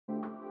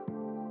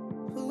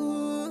Hi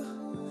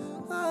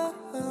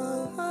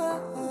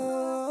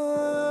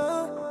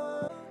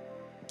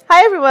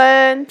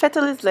everyone,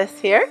 Petalisbless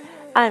here.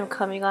 I'm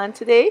coming on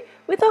today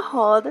with a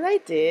haul that I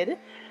did,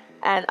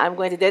 and I'm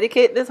going to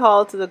dedicate this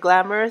haul to the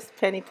glamorous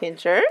penny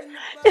pincher,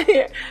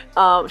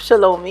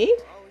 Shalomi.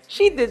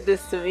 She did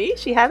this to me.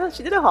 She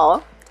did a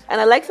haul,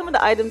 and I like some of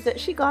the items that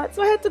she got,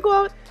 so I had to go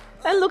out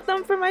and look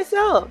them for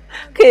myself.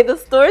 Okay, the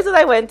stores that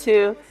I went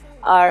to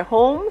are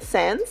Home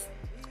Sense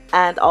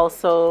and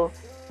also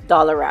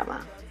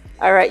Dollarama.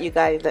 All right, you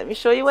guys, let me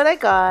show you what I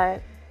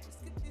got.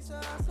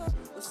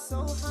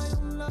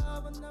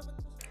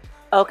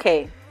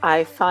 Okay,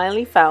 I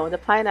finally found a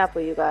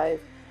pineapple, you guys.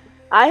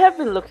 I have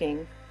been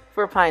looking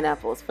for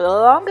pineapples for the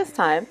longest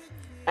time,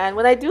 and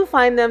when I do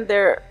find them,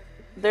 they're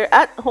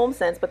at Home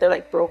Sense, but they're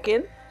like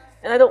broken,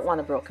 and I don't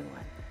want a broken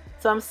one.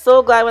 So I'm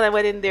so glad when I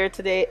went in there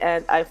today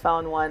and I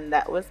found one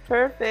that was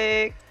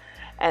perfect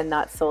and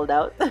not sold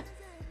out.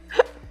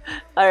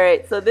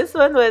 Alright, so this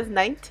one was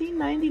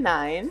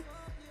 $19.99.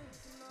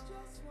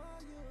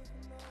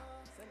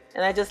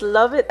 And I just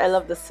love it. I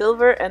love the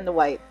silver and the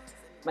white.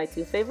 My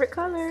two favorite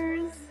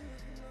colors.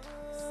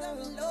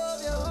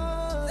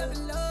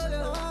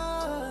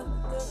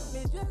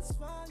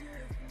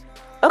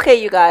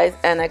 Okay, you guys,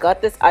 and I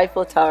got this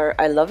Eiffel Tower.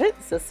 I love it.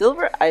 It's a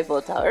silver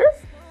Eiffel Tower.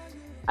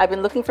 I've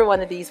been looking for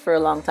one of these for a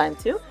long time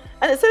too.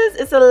 And it says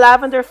it's a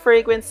lavender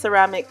fragrance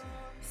ceramic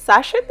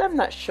sachet. I'm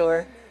not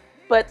sure.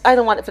 But I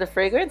don't want it for the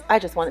fragrance. I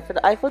just want it for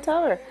the Eiffel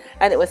Tower.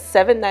 And it was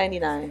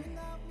 $7.99.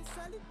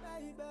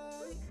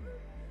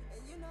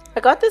 I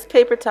got this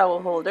paper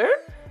towel holder.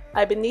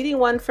 I've been needing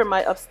one for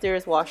my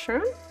upstairs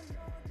washroom.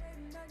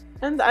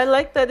 And I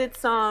like that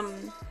it's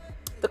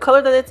the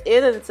color that it's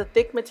in, and it's a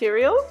thick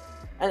material.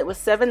 And it was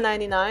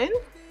 $7.99.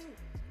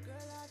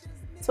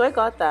 So I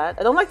got that.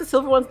 I don't like the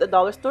silver ones at the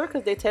dollar store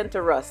because they tend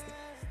to rust.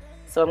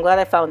 So I'm glad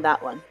I found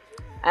that one.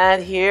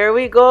 And here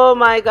we go,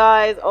 my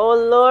guys. Oh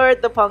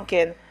Lord, the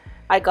pumpkin.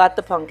 I got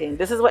the pumpkin.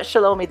 This is what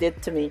Shalomi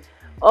did to me.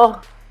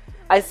 Oh,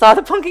 I saw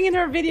the pumpkin in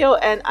her video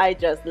and I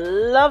just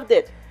loved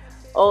it.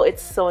 Oh,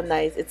 it's so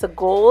nice. It's a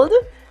gold.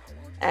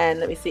 And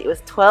let me see, it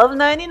was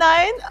 $12.99.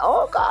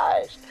 Oh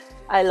gosh,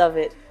 I love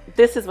it.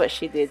 This is what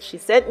she did. She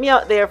sent me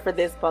out there for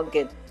this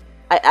pumpkin.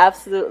 I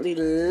absolutely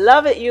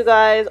love it, you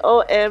guys.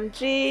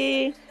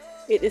 OMG.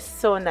 It is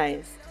so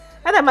nice.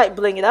 And I might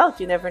bling it out.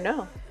 You never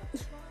know.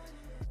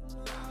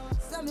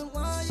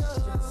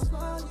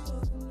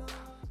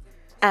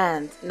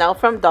 And now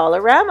from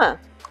Dollarama.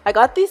 I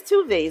got these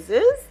two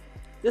vases.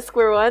 The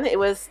square one, it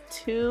was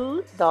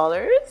 $2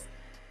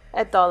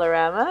 at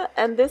Dollarama.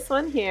 And this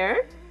one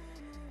here,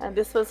 and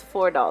this was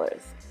 $4.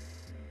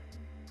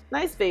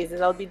 Nice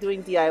vases. I'll be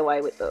doing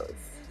DIY with those.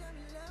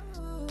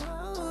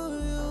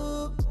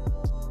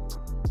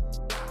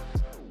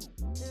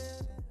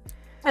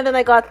 And then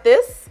I got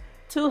this,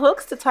 2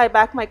 hooks to tie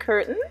back my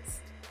curtains.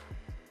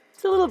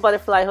 2 little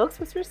butterfly hooks,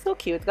 which were so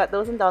cute. Got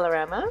those in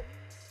Dollarama.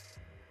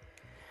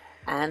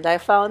 And I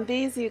found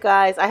these, you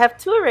guys. I have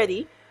 2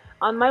 already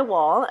on my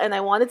wall, and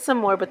I wanted some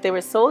more, but they were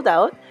sold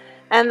out.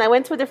 And I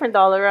went to a different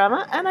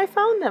Dollarama, and I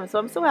found them. So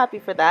I'm so happy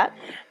for that.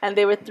 And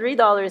they were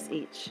 $3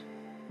 each.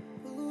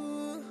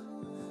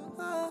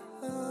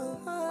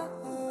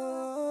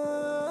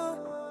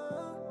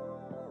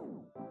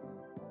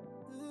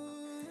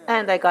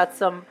 And I got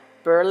some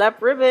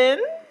burlap ribbon.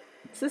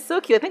 This is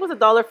so cute. I think it was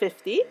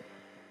 $1.50.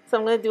 So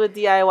I'm going to do a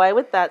DIY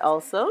with that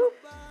also.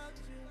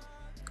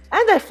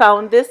 And I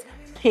found this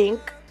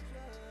pink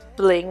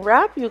bling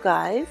wrap, you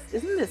guys.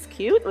 Isn't this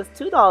cute? It was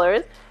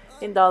 $2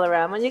 in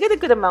Dollarama. And you get a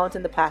good amount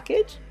in the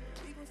package.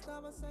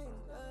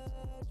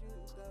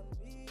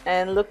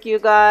 And look, you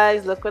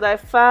guys. Look what I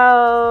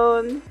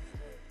found.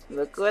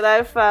 Look what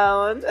I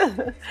found.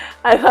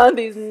 I found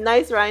these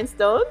nice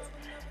rhinestones.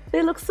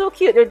 They look so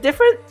cute. They're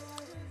different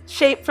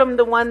shape from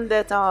the one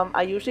that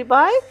I usually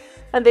buy,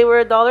 and they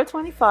were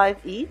 $1.25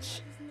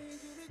 each.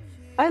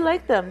 I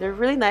like them. They're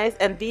really nice,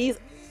 and these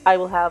I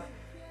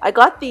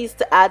got these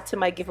to add to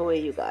my giveaway,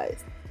 you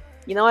guys.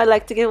 You know, I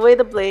like to give away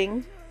the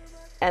bling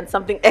and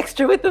something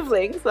extra with the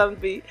bling, so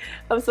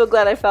I'm so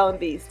glad I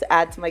found these to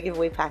add to my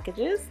giveaway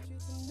packages.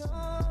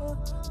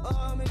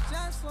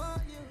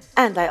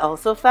 And I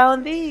also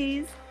found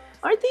these.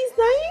 Aren't these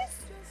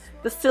nice?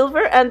 The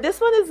silver, and this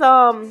one is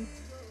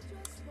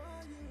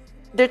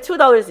they're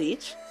 $2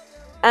 each,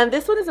 and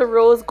this one is a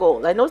rose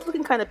gold. I know it's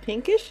looking kind of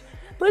pinkish,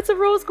 but it's a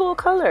rose gold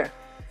color,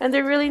 and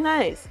they're really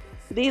nice.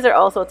 These are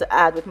also to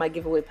add with my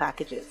giveaway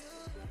packages.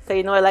 So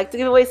you know, I like to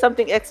give away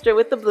something extra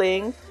with the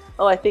bling.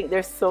 Oh, I think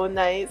they're so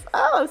nice.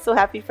 Oh, I'm so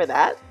happy for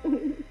that.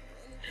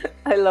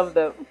 I love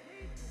them.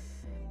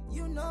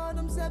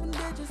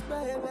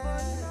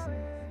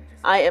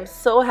 I am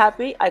so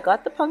happy I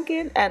got the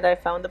pumpkin and I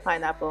found the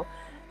pineapple.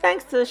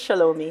 Thanks to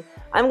Shalomi.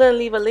 I'm going to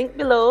leave a link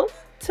below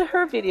to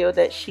her video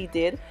that she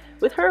did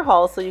with her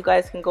haul, so you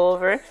guys can go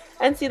over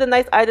and see the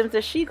nice items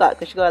that she got,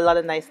 because she got a lot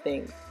of nice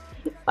things.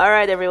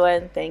 Alright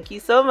everyone, thank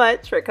you so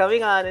much for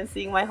coming on and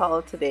seeing my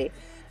haul today.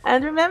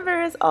 And remember,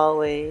 as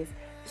always,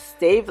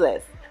 stay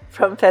blessed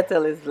from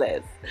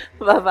Petalisbless.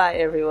 Bye bye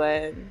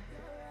everyone.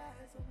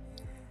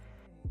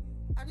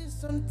 I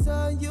just want to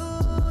tell you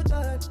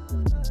that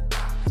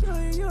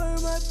you're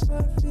my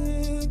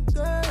perfect